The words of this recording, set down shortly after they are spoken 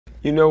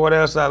You know what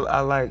else I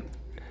like?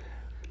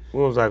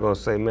 What was I gonna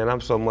say, man?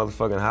 I'm so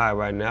motherfucking high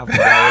right now. I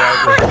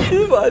forgot what I was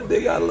You my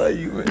nigga, I love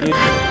you,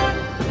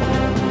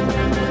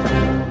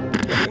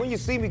 man. When you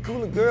see me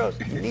cooling girls,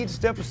 you need to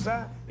step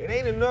aside. It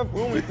ain't enough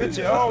room to fit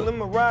you all in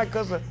my ride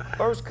because of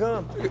first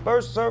come,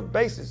 first served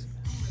basis.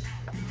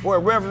 Boy,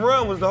 Reverend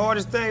Run was the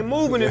hardest thing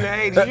moving in the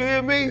 80s, you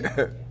hear me?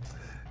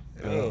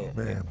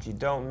 Man, if you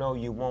don't know,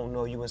 you won't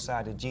know. You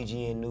inside the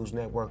GGN News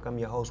Network. I'm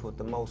your host with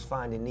the most,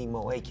 Finding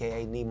Nemo,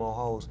 AKA Nemo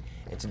Hoes.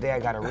 And today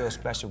I got a real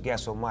special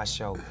guest on my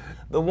show.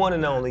 The one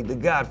and only, the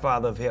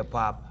godfather of hip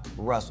hop,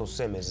 Russell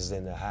Simmons is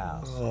in the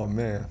house. Oh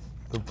man,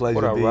 it's a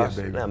pleasure to be Russ?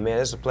 here, baby. Nah, man,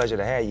 it's a pleasure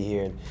to have you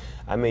here. And,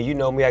 I mean, you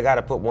know me, I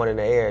gotta put one in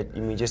the air.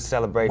 You mean just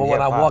celebrating Well, when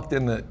hip-hop. I walked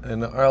in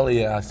the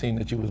earlier, I seen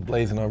that you was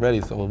blazing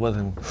already, so it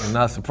wasn't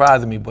not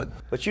surprising me, but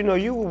you know,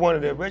 you were one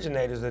of the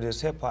originators of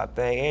this hip-hop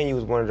thing, and you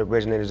was one of the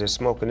originators of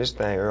smoking this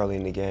thing early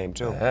in the game,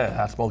 too.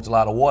 yeah, I smoked a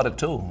lot of water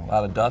too, a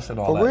lot of dust and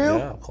all For that. real?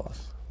 Yeah, of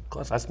course. Of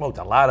course, I smoked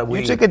a lot of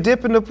weed. You took a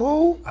dip in the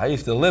pool? I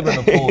used to live in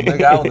the pool,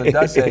 nigga. I was a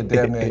dust head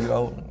damn near, you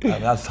know.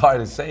 I'm sorry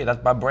to say,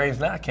 that's my brains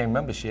now. I can't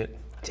remember shit.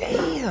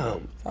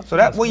 Damn. So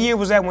that, what year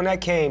was that when that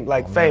came,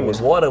 like, famous?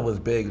 When water was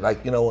big,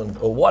 like, you know, and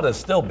water's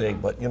still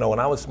big, but, you know, when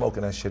I was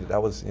smoking that shit,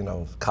 that was, you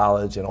know,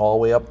 college and all the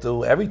way up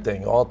through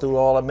everything,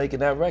 all of making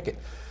that record.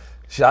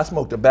 Shit, I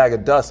smoked a bag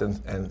of dust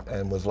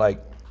and was like,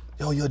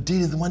 yo, your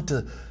Adidas went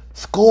to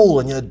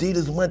school and your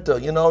Adidas went to,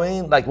 you know what I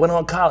mean? Like, went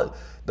on college.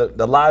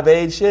 The Live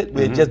Aid shit,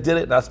 we had just did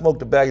it, and I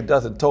smoked a bag of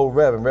dust and told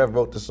Rev, and Rev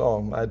wrote the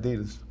song, My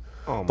Adidas.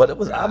 Oh, but it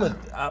was, I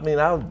mean,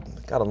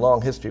 I've got a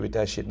long history with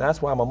that shit, and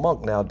that's why I'm a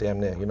monk now, damn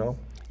near, you know?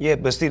 Yeah,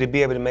 but see, to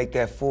be able to make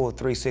that full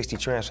 360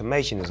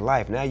 transformation is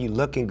life. Now you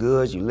looking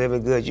good, you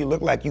living good, you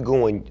look like you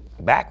going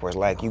backwards,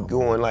 like you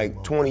going like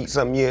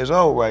 20-something years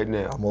old right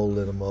now. I'm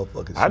older than a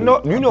motherfucker. I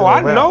know, you know,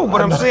 I know, but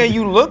I'm saying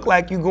you look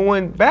like you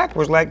going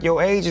backwards, like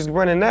your age is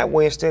running that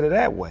way instead of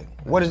that way.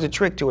 What is the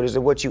trick to it? Is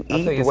it what you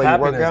eat, the way you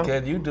work out?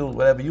 Kid. You do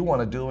whatever you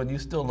want to do, and you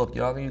still look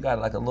young. You got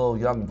like a little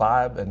young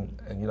vibe,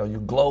 and you know, you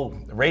glow,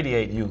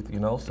 radiate youth,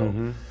 you know,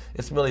 so.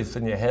 It's really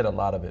in your head, a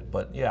lot of it.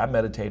 But yeah, I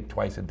meditate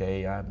twice a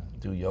day. I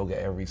do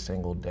yoga every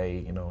single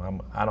day. You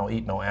know, I don't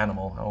eat no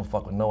animal. I don't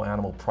fuck with no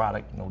animal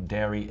product, no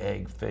dairy,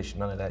 egg, fish,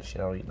 none of that shit.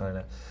 I don't eat none of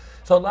that.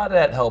 So a lot of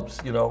that helps,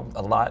 you know,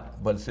 a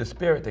lot. But it's the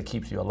spirit that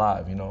keeps you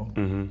alive, you know.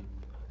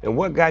 And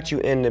what got you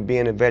into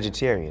being a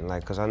vegetarian?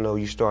 Like, cause I know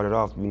you started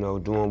off, you know,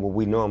 doing what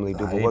we normally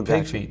do. But what got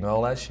you? Pig feet and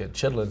all that shit,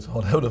 chitlins,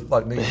 whatever the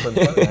fuck niggas put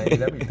in front of me. I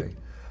ate everything.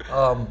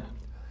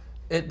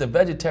 The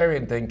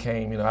vegetarian thing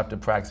came, you know, after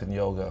practicing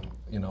yoga,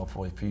 you know,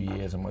 for a few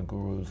years, and my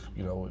gurus,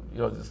 you know,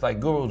 it's like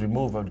gurus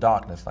remove of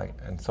darkness, like,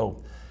 and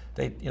so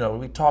they, you know,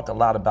 we talk a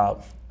lot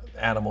about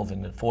animals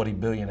and the 40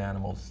 billion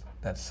animals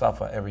that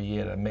suffer every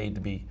year, that are made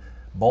to be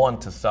born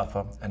to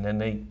suffer, and then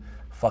they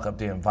fuck up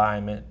the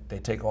environment. They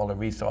take all the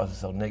resources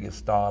so niggas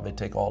starve. They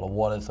take all the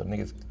water so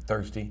niggas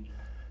thirsty.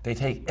 They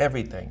take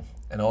everything,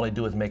 and all they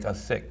do is make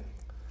us sick.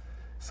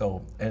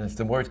 So, and it's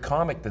the worst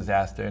karmic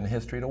disaster in the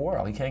history of the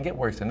world. You can't get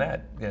worse than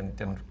that,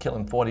 than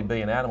killing 40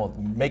 billion animals.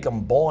 Make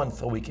them born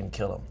so we can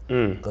kill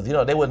them. Because, you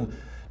know, they wouldn't,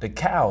 the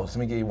cows,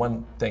 let me give you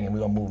one thing, and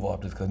we're gonna move off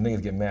this, because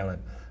niggas get mad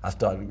when I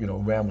start, you know,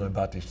 rambling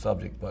about this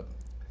subject, but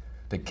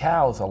the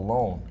cows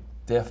alone,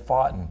 their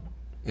farting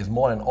is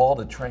more than all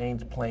the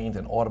trains, planes,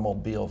 and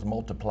automobiles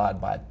multiplied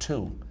by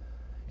 2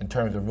 in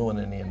terms of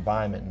ruining the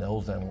environment and the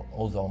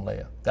ozone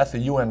layer. That's the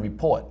UN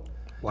report.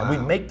 Wow. And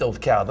we make those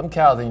cows. Them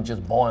cows ain't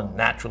just born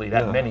naturally,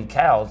 that many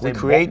cows. We're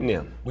creating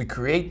them. We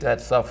create that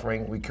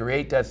suffering, we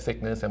create that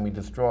sickness, and we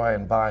destroy our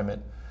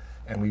environment,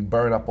 and we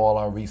burn up all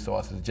our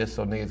resources just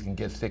so niggas can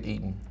get sick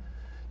eating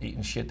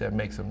shit that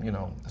makes them, you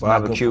know.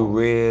 Barbecue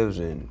ribs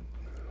and,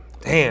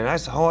 damn,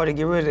 that's hard to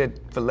get rid of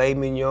that filet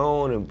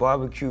mignon and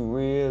barbecue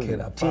ribs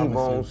and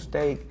T-bone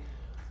steak.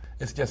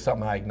 It's just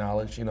something I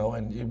acknowledge, you know,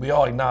 and we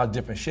all acknowledge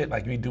different shit.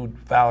 Like we do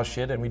foul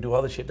shit and we do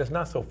other shit that's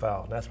not so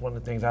foul. That's one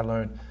of the things I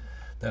learned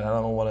that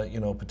I don't want to, you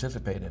know,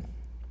 participate in.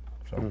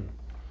 So.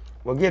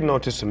 Well, getting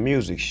on to some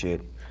music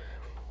shit,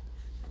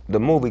 the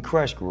movie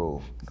Crush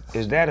Groove,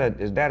 is that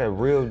a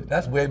real?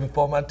 That's way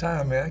before my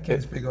time, man. I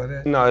can't speak on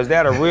that. No, is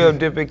that a real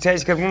depiction?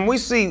 Because when we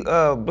see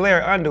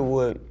Blair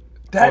Underwood,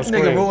 that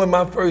nigga ruined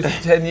my first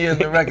 10 years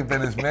in the record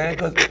business, man.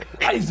 Because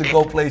I used to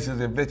go places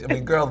and bitch, I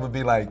mean, girls would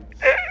be like,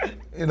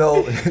 you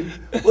know,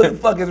 where the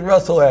fuck is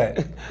Russell at?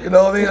 You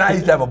know what I mean? I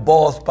used to have a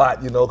bald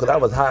spot, you know, because I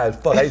was high as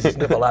fuck. I used to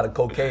sniff a lot of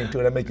cocaine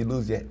too, that make you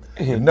lose your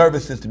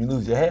nervous system, you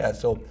lose your hair.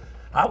 So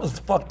I was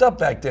fucked up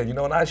back then, you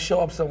know, and I'd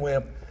show up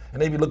somewhere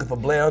and they'd be looking for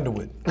Blair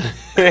Underwood.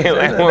 That's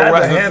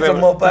a handsome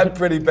motherfucker,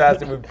 pretty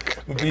bastard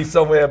would be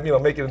somewhere, you know,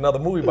 making another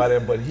movie by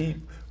then, but he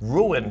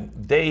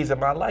ruined days of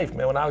my life,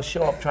 man. When I would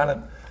show up trying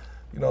to,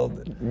 you know,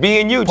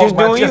 being you, just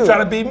doing you. Just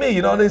trying to be me,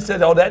 you know, they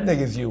said, oh, that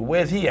nigga's you,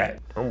 where's he at?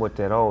 I'm with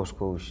that old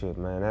school shit,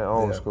 man. That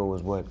old school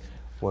was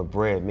what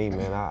bred me,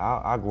 man.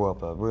 I grew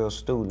up a real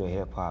student of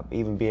hip hop.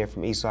 Even being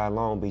from Eastside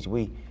Long Beach,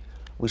 we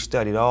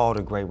studied all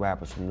the great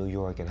rappers from New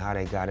York and how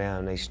they got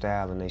down, they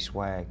style and they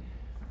swag.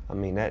 I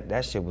mean,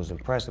 that shit was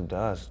impressive to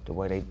us, the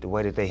way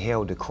that they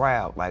held the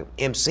crowd. Like,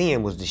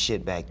 MCing was the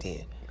shit back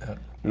then.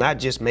 Not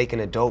just making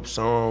a dope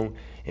song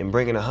and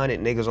bringing 100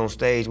 niggas on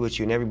stage with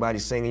you and everybody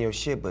singing your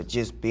shit, but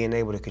just being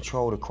able to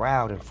control the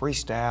crowd and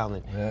freestyle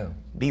and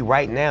be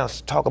right now,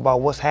 talk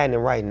about what's happening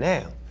right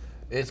now.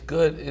 It's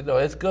good, you know,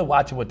 it's good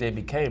watching what they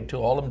became too.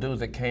 All them dudes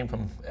that came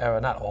from era,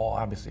 not all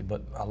obviously,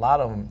 but a lot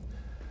of them,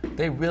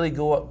 they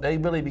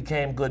really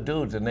became good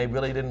dudes and they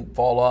really didn't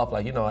fall off.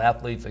 Like, you know,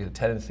 athletes have a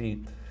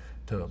tendency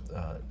to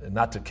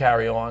not to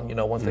carry on, you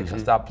know, once they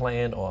stop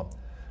playing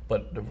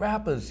but the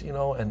rappers, you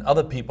know, and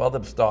other people,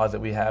 other stars that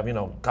we have, you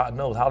know, God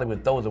knows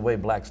Hollywood throws away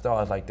black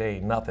stars like they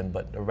ain't nothing,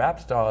 but the rap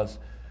stars,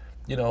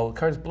 you know,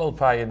 Curtis Blow's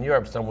probably in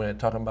Europe somewhere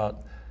talking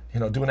about, you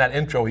know, doing that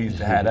intro he used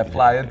to have, that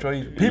fly intro.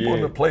 People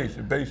in the place,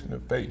 and bass in the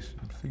face.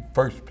 See,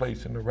 first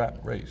place in the rap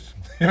race.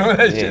 You know,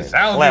 that shit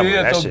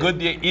sounds so good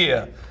to your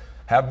ear.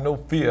 Have no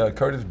fear,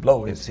 Curtis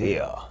Blow is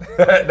here.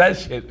 That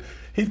shit,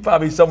 he's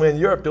probably somewhere in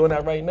Europe doing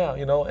that right now,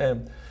 you know,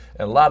 and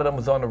a lot of them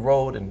was on the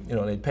road and, you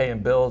know, they paying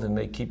bills and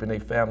they keeping their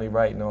family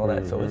right and all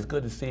that. So it's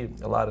good to see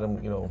a lot of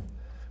them, you know,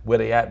 where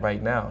they at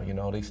right now. You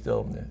know, they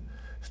still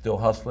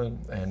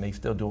hustling and they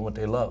still doing what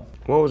they love.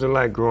 What was it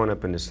like growing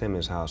up in the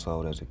Simmons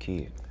household as a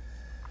kid?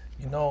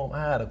 You know,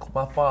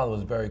 my father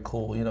was very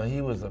cool. You know,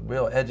 he was a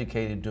real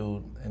educated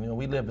dude. And, you know,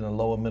 we lived in a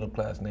lower middle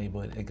class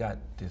neighborhood. It got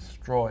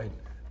destroyed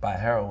by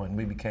heroin.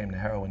 We became the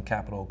heroin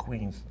capital of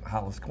Queens,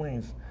 Hollis,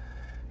 Queens.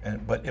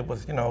 But it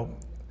was, you know,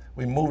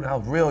 we moved, I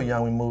was real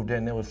young, we moved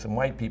in, there was some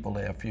white people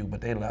there, a few,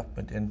 but they left.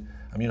 But then,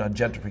 I mean, the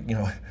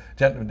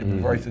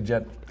reverse of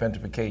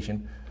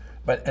gentrification.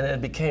 And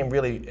it became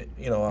really,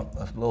 you know,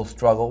 a little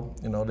struggle.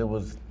 You know, there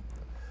was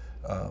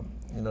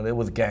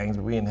gangs,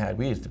 but we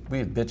was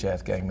bitch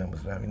ass gang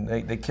members. I mean,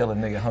 they killed a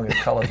nigga, hung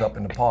his colors up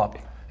in the park,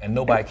 and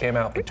nobody came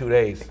out for 2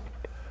 days.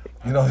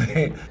 You know,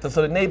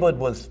 so the neighborhood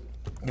was,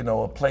 you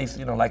know, a place,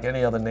 you know, like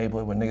any other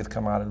neighborhood where niggas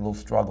come out in a little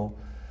struggle.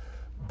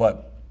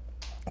 But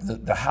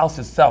the house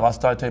itself, I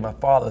started telling you, my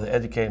father was an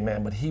educated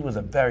man, but he was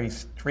a very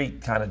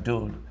street kind of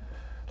dude.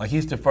 Like he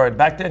used to refer,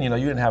 back then, you know,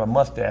 you didn't have a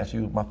mustache.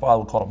 My father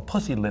would call them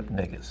pussy lip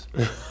niggas.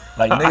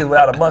 Like niggas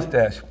without a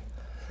mustache.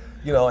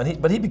 You know,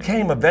 but he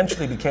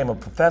eventually became a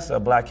professor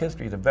of black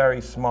history. He's a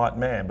very smart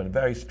man, but a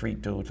very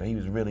street dude. So he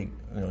was really,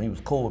 you know, he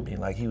was cool with me.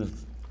 Like he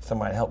was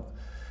somebody to help.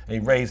 And he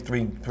raised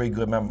three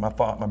good members.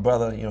 My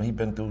brother, you know, he'd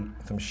been through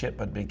some shit,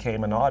 but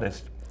became an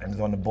artist and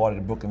is on the board of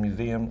the Brooklyn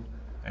Museum.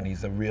 And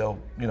he's a real,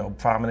 you know,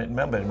 prominent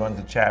member and runs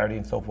a charity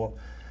and so forth.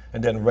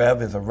 And then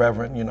Rev is a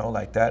reverend, you know,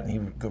 like that, and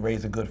he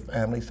raised a good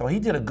family. So he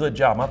did a good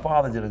job. My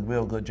father did a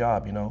real good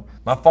job, you know.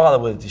 My father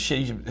was the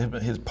shit.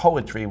 His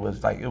poetry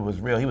was like, it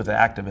was real. He was an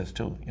activist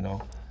too, you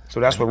know. So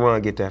that's where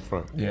Ron get that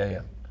from?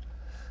 Yeah.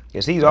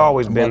 Yes, he's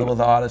always been. My brother was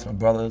an artist, my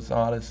brother's an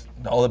artist,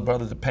 the older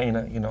brother's a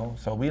painter, you know.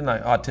 So we're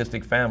like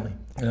artistic family.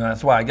 You know,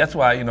 that's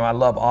why, you know, I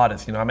love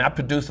artists, you know. I mean, I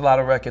produced a lot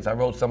of records, I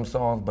wrote some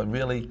songs, but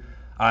really,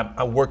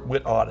 I work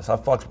with artists. I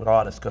fucks with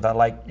artists because I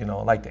like, you know,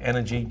 I like the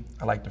energy,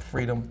 I like the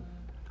freedom.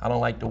 I don't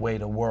like the way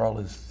the world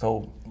is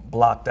so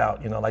blocked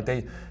out, you know. Like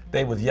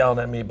they was yelling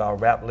at me about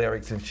rap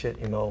lyrics and shit,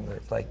 you know.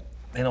 It's like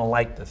they don't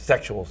like the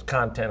sexual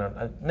content.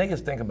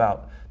 Niggas think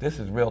about, this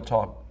is real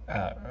talk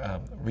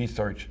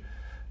research.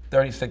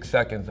 36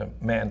 seconds a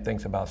man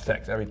thinks about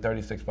sex. Every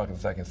 36 fucking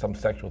seconds, some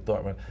sexual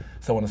thought.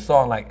 So when a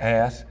song like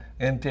ass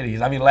and titties,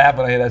 I be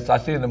laughing. I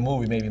see it in the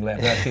movie, made me laugh.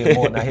 I see it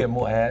more, and I hear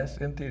more ass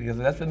and titties.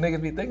 That's what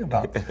niggas be thinking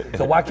about.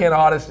 So why can't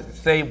artists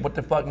say what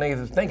the fuck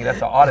niggas is thinking? That's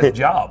an artist's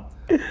job.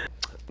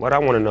 What I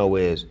want to know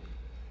is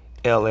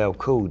LL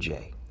Cool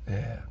J.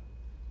 Yeah.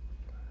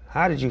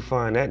 How did you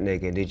find that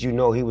nigga? Did you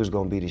know he was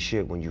gonna be the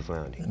shit when you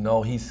found him?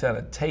 No, he sent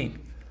a tape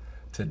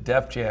to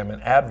Def Jam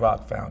and Ad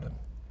Rock found him.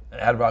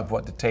 Ad Rock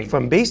brought the tape.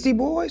 From Beastie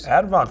Boys?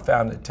 Ad Rock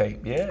found the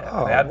tape, yeah.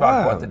 Oh, Ad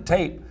Rock brought the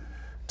tape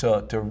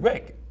to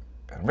Rick.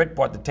 And Rick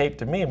brought the tape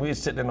to me, and we were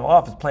sitting in the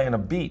office playing a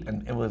beat,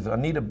 and it was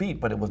Anita beat,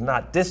 but it was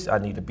not this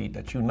Anita beat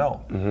that you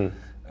know.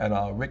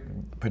 And Rick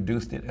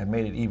produced it and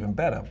made it even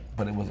better.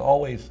 But it was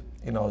always,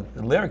 you know,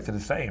 the lyrics are the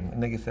same. The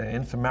nigga said,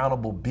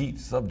 insurmountable beat,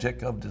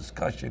 subject of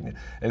discussion.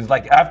 It's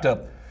like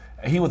after,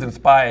 he was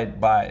inspired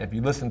by, if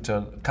you listen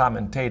to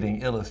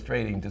commentating,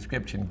 illustrating,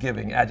 description,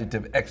 giving,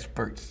 adjective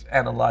experts,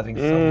 analyzing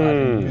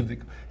somebody's music.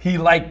 He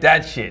liked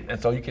that shit. And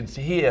so you can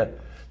hear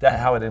that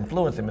how it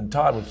influenced him. And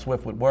Todd was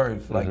swift with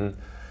words. Like,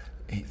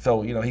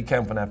 so, you know, he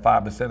came from that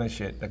 5% of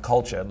shit, the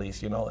culture at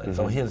least, you know. And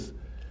so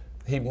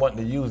he wanted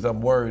to use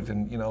them words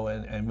and, you know,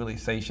 and really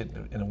say shit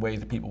in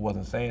ways that people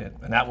wasn't saying it.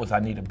 And that was I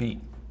Need a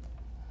Beat.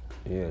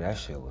 Yeah, that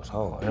shit was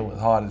hard. It was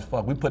hard as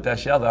fuck. We put that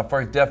shit out, our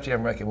first Def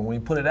Jam record. When we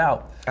put it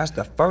out. That's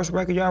the first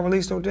record y'all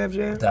released on Def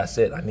Jam? That's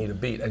it, I Need a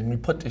Beat. And we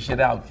put this shit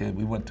out, kid.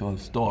 We went to a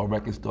store, a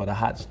record store, the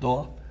Hot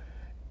Store,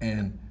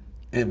 and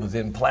it was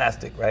in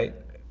plastic, right?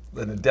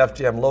 And the Def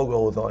Jam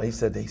logo was on. He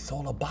said, they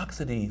sold a box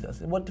of these. I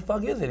said, what the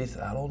fuck is it? He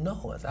said, I don't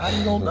know. I said, how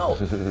you don't know?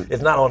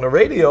 It's not on the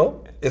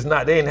radio. It's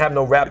not, they didn't have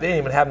no rap, they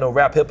didn't even have no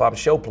rap hip hop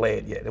show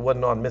played yet. It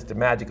wasn't on Mr.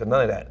 Magic or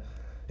none of that.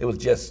 It was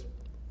just,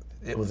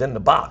 it was in the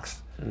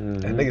box.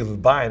 And niggas was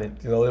buying it,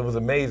 you know, it was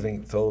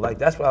amazing. So like,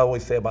 that's what I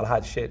always say about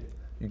hot shit.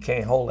 You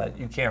can't hold that,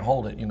 you can't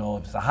hold it, you know.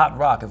 If it's a hot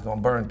rock, it's gonna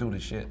burn through the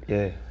shit.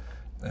 Yeah.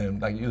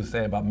 And like you were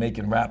saying about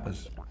making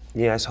rappers.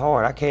 Yeah, it's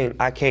hard.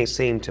 I can't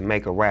seem to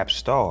make a rap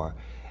star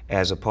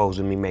as opposed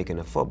to me making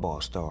a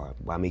football star.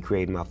 By me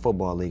creating my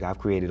football league, I've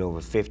created over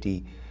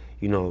 50,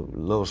 you know,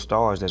 little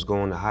stars that's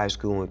going to high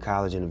school and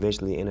college and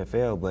eventually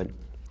NFL, but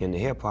in the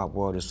hip hop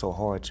world, it's so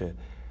hard to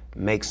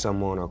make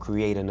someone or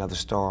create another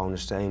star on the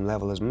same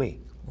level as me.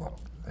 Well,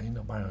 ain't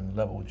nobody on the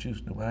level with you,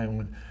 Snoop.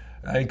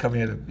 I ain't come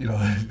here to, you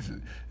know,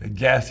 to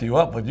gas you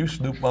up, but you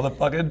Snoop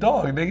motherfucking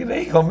dog, nigga. They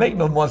ain't gonna make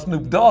no more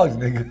Snoop dogs,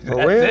 nigga.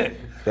 For real? It.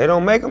 They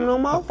don't make them no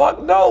more?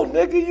 Fuck no,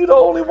 nigga. You the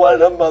only one of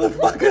them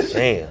motherfuckers.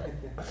 Damn.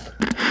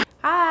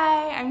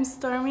 Hi, I'm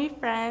Stormy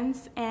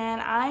Friends,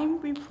 and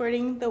I'm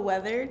reporting the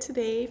weather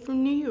today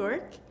from New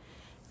York.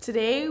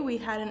 Today we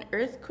had an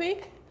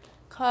earthquake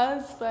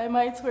caused by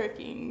my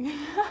twerking.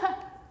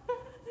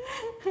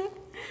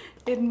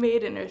 It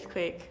made an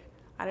earthquake.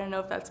 I don't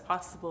know if that's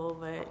possible,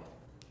 but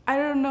I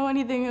don't know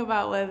anything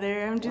about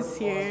weather. I'm just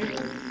here.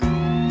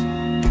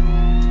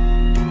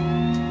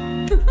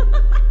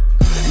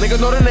 Nigga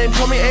know the name,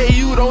 call me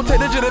AU. Don't take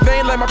the jet in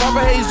vain like my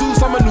papa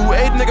Jesus. I'm a new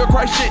age nigga,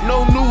 Christ shit,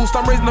 no news.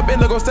 I'm raising up in,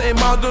 gon' stay in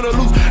miles doing the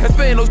loose. And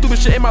spaying no stupid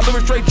shit in my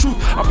lyrics, straight truth.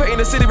 I'm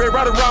painting the city, right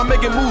around,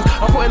 making moves.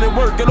 I'm putting in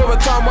work and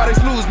overtime while they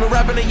snooze. Been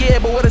rapping a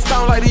year, but what it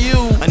sound like to you?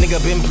 A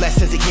nigga been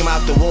blessed since he came out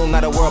the womb.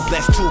 Not a world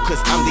blessed too,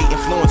 cause I'm the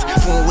influence.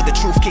 Fluent with the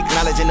truth, kick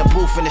knowledge in the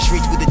booth. In the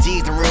streets with the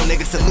G's, the real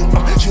niggas salute.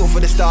 Shooting for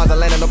the stars, I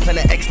landed on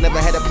planet X. Never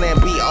had a plan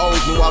B, I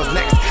always knew I was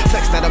next.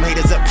 Flex, now them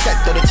haters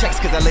upset, throw the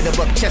checks, cause I laid up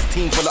chess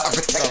team full of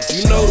architects.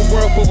 You know the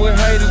world full with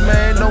haters,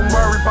 man. Don't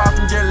worry about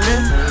them getting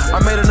lit.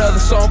 I made another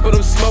song for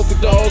them smoking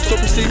dogs, so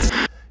proceed.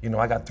 You know,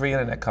 I got 3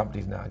 internet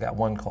companies now. I got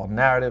one called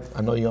Narrative.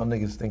 I know y'all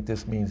niggas think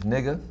this means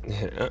nigga,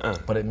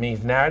 but it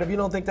means narrative. You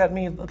don't think that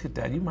means, look at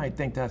that. You might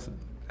think that's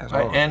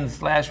right, N/,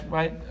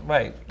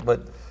 right.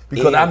 But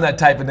because I'm that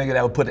type of nigga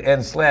that would put the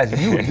N/.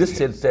 You would just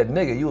said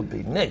nigga, you would be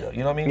nigga. You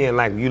know what I mean? Yeah,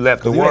 like you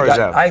left the words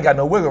out. I ain't got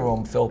no wiggle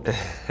room, so.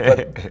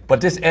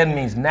 But this N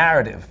means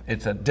narrative.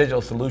 It's a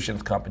digital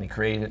solutions company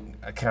created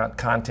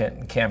content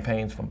and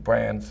campaigns from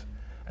brands.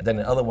 And then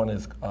the other one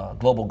is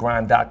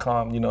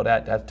globalgrind.com. You know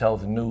that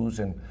tells the news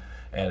and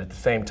at the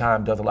same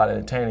time does a lot of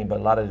entertaining, but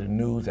a lot of the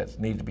news that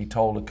needs to be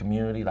told to the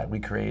community. Like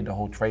we created the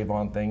whole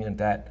Trayvon thing and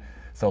that.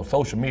 So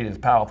social media is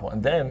powerful.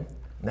 And then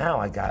now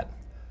I got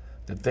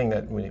the thing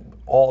that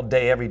all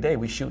day, every day,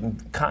 we shooting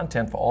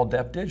content for All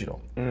Def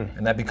Digital.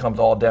 And that becomes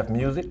All Def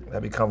Music,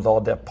 that becomes All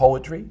Def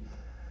Poetry,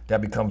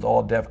 that becomes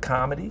All Def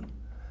Comedy.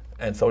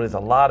 And so there's a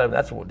lot of,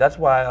 that's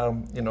why,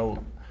 you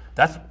know,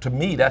 to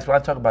me, that's when I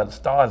talk about the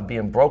stars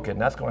being broken.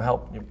 That's gonna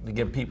help to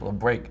give people a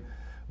break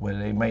where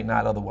they might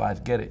not otherwise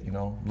get it, you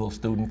know? Little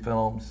student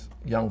films,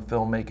 young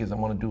filmmakers that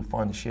wanna do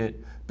fun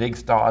shit, big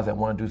stars that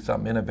wanna do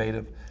something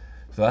innovative.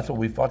 So that's what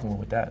we fucking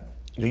with that.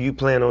 Do you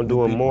plan on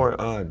doing more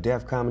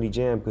Def Comedy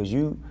Jam? Because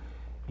you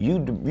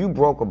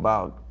broke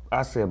about,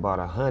 I say about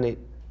 100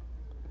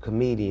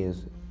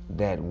 comedians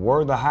that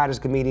were the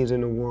hottest comedians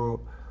in the world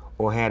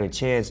or had a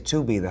chance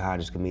to be the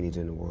hottest comedians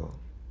in the world.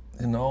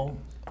 You know,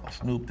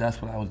 Snoop,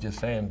 that's what I was just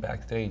saying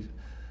backstage.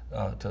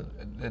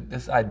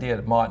 This idea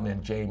that Martin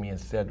and Jamie and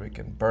Cedric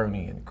and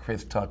Bernie and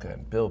Chris Tucker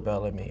and Bill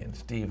Bellamy and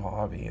Steve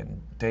Harvey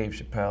and Dave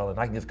Chappelle, and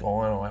I can just go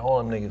on and on,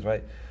 all them niggas,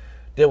 right?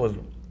 There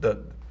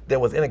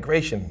was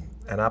integration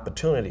and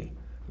opportunity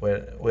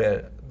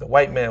where the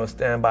white man was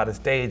standing by the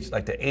stage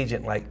like the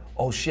agent, like,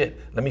 oh shit,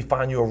 let me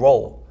find you a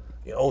role.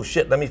 Oh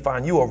shit, let me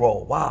find you a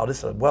role. Wow, this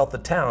is a wealth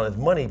of talent,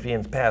 there's money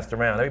being passed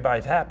around,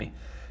 everybody's happy.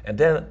 And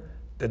then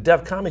the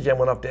Def Comedy Jam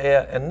went off the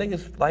air, and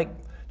niggas like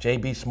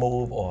J.B.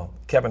 Smoove or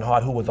Kevin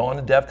Hart, who was on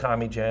the Def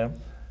Comedy Jam,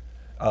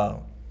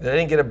 they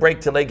didn't get a break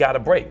till they got a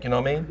break, you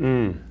know what I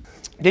mean?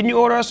 Didn't you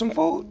order us some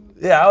food?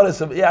 Yeah, I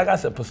got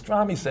some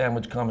pastrami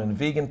sandwich coming,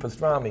 vegan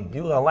pastrami.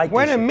 You gonna like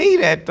Where this the shit. meat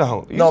at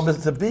though? No, but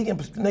it's a vegan,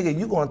 nigga,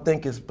 you gonna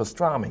think it's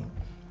pastrami.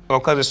 Oh,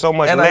 cause there's so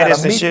much And I got a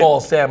lettuce and shit.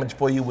 meatball sandwich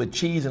for you with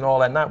cheese and all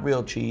that, not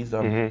real cheese,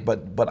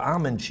 but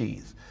almond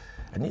cheese.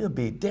 And you'll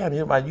be, damn,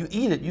 you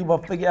eat it, you will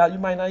figure out you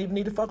might not even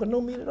need to fuck with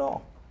no meat at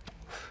all.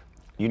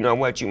 You know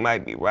what, you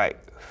might be right.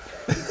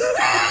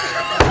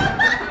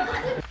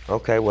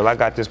 Okay, well I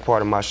got this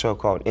part of my show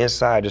called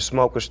Inside the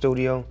Smoker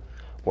Studio,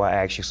 where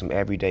I ask you some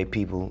everyday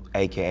people,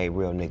 AKA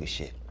real nigga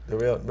shit. The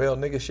real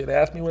nigga shit,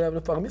 ask me whatever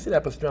the fuck. Let me see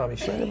that pastrami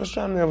shit. Hey,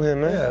 pastrami over here,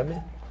 man. Yeah, I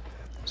mean.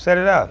 Set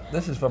it up.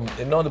 This is from,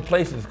 the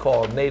place is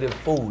called Native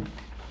Food.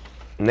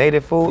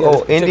 Native food? Yeah,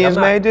 oh, Indians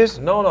made this?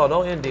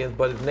 No Indians,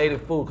 but it's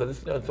native food,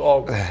 because it's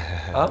all,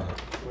 huh?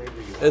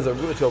 It's a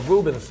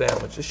Reuben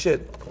sandwich. This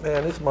shit,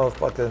 man, this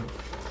motherfucker,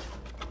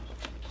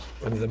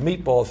 when it's a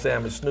meatball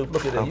sandwich, Snoop,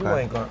 look at it. Okay. You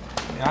ain't gonna,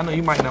 I know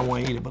you might not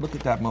want to eat it, but look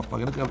at that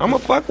motherfucker. Look at, I'm gonna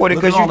fuck with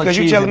it because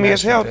you telling me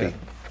it's healthy.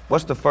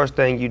 What's the first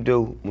thing you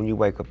do when you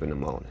wake up in the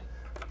morning?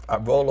 I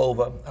roll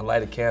over, I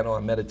light a candle, I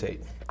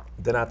meditate.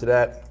 Then after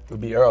that, it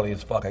would be early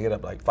as fuck. I get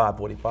up like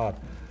 5:45.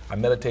 I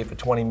meditate for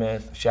 20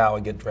 minutes, shower,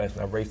 get dressed,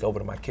 and I race over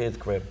to my kids'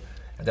 crib.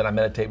 And then I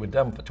meditate with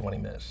them for 20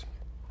 minutes.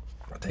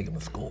 I take them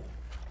to school.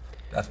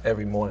 That's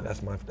every morning,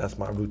 that's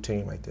my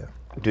routine right there.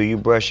 Do you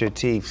brush your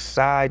teeth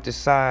side to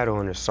side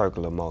or in a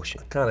circular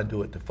motion? I kinda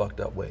do it the fucked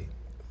up way.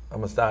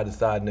 I'm a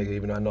side-to-side nigga,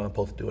 even though I know I'm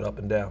supposed to do it up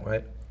and down,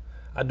 right?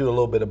 I do a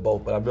little bit of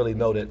both, but I really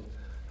know that,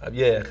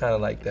 yeah, I kind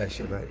of like that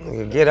shit, right?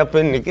 Get up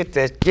in there,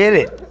 get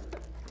it.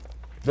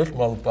 This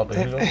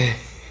motherfucker, you know,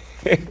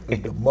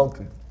 is the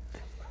monkey.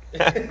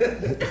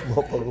 This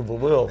motherfucker for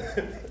real.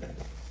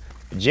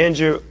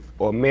 Ginger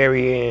or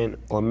Marianne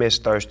or Miss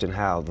Thurston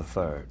Howell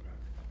III?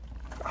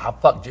 I'll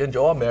fuck Ginger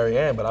or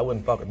Marianne, but I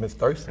wouldn't fuck with Miss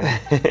Thurston.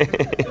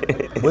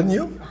 Wouldn't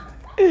you?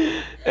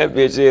 That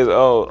bitch is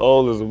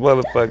old as a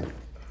motherfucker.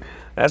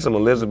 That's some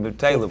Elizabeth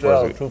Taylor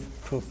pussy.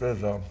 Truth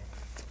is, you're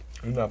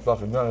not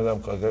fucking none of them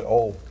because they're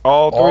old.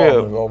 All three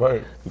of them.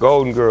 Right.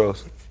 Golden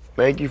girls.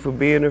 Thank you for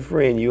being a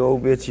friend, you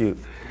old bitch, you.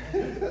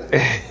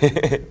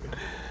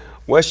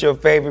 What's your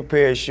favorite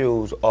pair of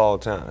shoes all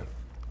time?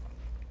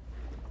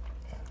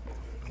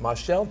 My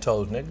shell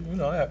toes, nigga, you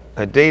know that.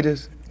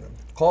 Adidas?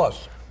 Of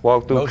course.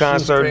 Walk through No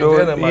concert shoestring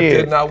doors? denim, I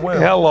did not win.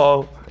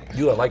 Hello.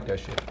 You don't like that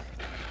shit.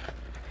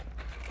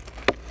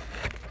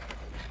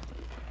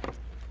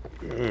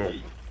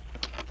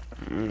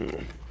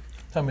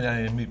 Tell me that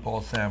ain't a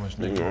meatball sandwich,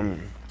 nigga.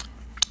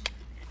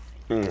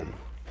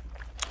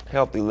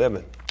 Healthy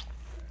living.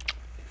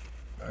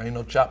 There ain't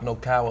no chop, no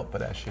cow up for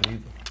that shit either.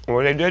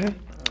 Well, they didn't?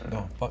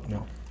 No, fuck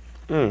no.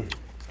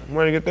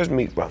 Where'd you get this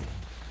meat from?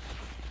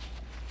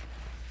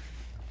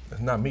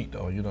 It's not meat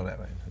though, you know that,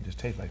 right? It just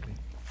tastes like meat.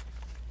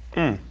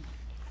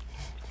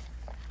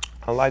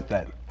 I like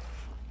that.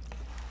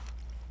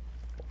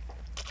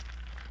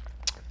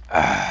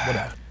 What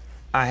else?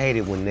 I hate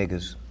it when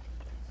niggas.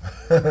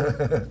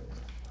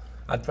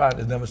 I try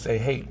to never say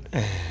hate.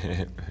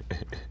 Hey,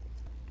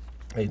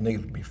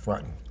 niggas be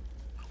fronting.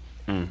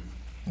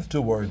 It's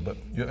 2 words, but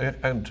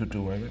I'm two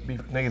words.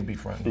 Niggas be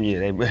fronting.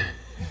 Yeah,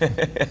 I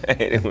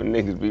hate it when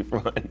niggas be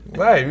fronting.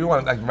 Right, if you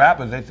want, like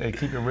rappers, they say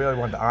keep it real. You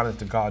want the honest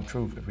to God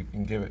truth if we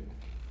can give it.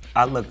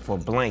 I look for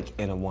blank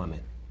in a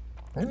woman.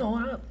 You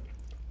know,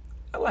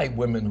 I like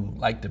women who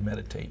like to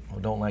meditate,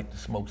 or don't like to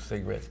smoke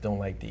cigarettes, don't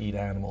like to eat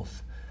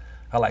animals.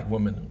 I like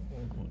women who,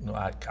 you know,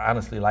 I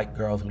honestly like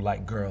girls who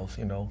like girls,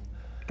 you know.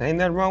 Ain't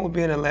nothing wrong with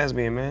being a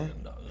lesbian, man.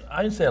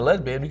 I didn't say a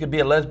lesbian, you could be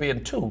a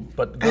lesbian too,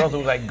 but girls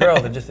who like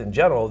girls and just in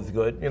general is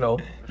good, you know.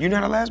 You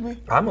not a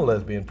lesbian? I'm a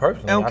lesbian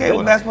personally. Okay,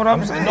 well that's what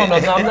I'm saying. No,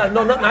 I'm not,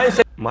 no, I ain't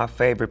saying. My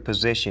favorite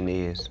position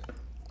is?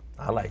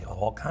 I like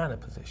all kind of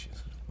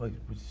positions.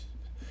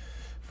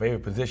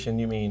 Favorite position,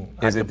 you mean?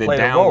 Is it the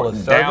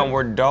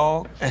downward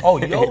dog? Oh,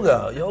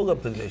 yoga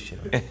position.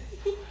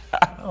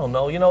 I don't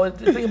know, you know,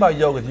 the thing about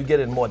yoga is you get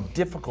in more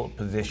difficult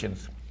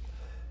positions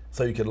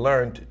so you can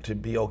learn to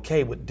be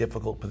okay with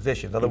difficult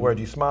positions. In other words,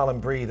 you smile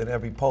and breathe in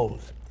every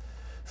pose.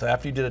 So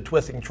after you did a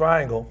twisting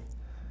triangle,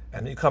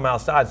 and you come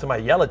outside,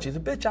 somebody yell at you, say,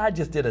 bitch, I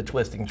just did a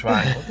twisting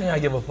triangle. I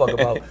give a fuck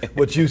about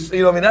what you see.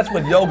 You know what I mean? That's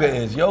what yoga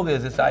is. Yoga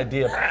is this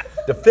idea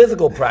of the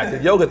physical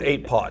practice. Yoga is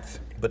 8 parts,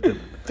 but the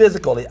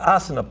physical, the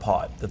asana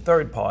part, the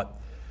 3rd part,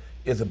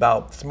 is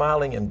about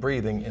smiling and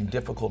breathing in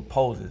difficult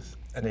poses.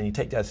 And then you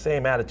take that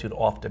same attitude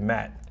off the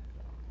mat.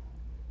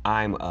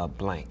 I'm a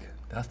blank.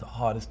 That's the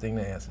hardest thing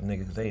to answer, nigga,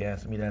 because they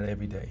answer me that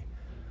every day.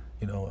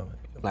 You know,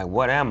 like,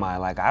 what am I?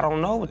 Like, I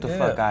don't know what the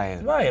fuck I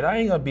am. Right, I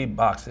ain't gonna be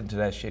boxed into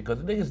that shit,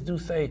 because niggas do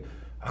say,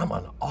 I'm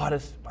an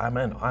artist, I'm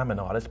an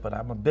artist, but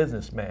I'm a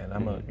businessman.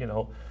 I'm a, you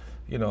know,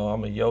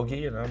 I'm a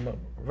yogi and I'm a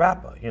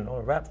rapper, you know,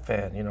 a rap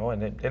fan, you know,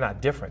 and they're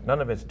not different.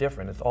 None of it's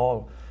different. It's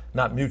all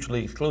not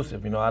mutually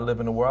exclusive. You know, I live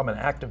in the world, I'm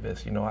an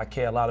activist, you know, I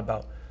care a lot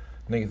about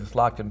niggas that's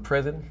locked in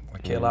prison. I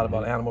care a lot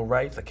about animal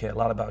rights. I care a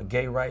lot about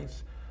gay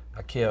rights.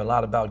 I care a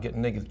lot about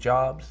getting niggas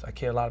jobs. I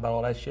care a lot about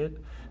all that shit.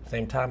 At the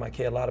same time, I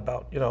care a lot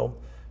about, you know,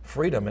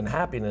 freedom and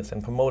happiness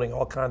and promoting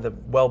all kinds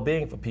of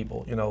well-being for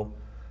people, you know,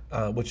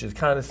 which is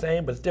kind of the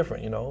same, but it's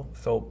different, you know.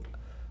 So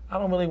I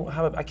don't really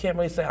have, I can't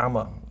really say I'm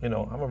a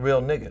real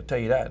nigga, I'll tell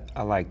you that.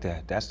 I like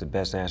that. That's the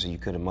best answer you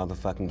could have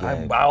motherfucking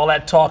gave. All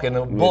that talking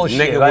and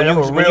bullshit.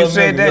 Nigga, when you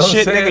said that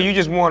shit, nigga, you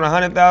just won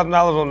 $100,000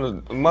 on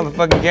the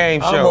motherfucking game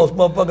show. I almost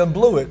motherfucking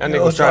blew it. That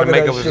nigga was trying to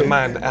make up his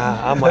mind.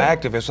 I'm an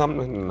activist.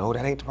 Something. No,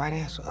 that ain't the right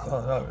answer.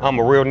 I'm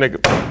a real nigga.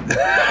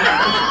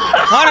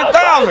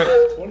 100,000.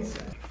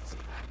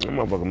 That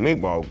motherfucking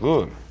meatball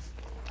good,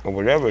 or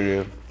whatever it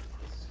is.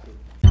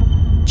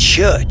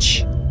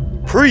 Church,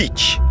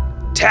 preach,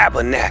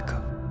 tabernacle.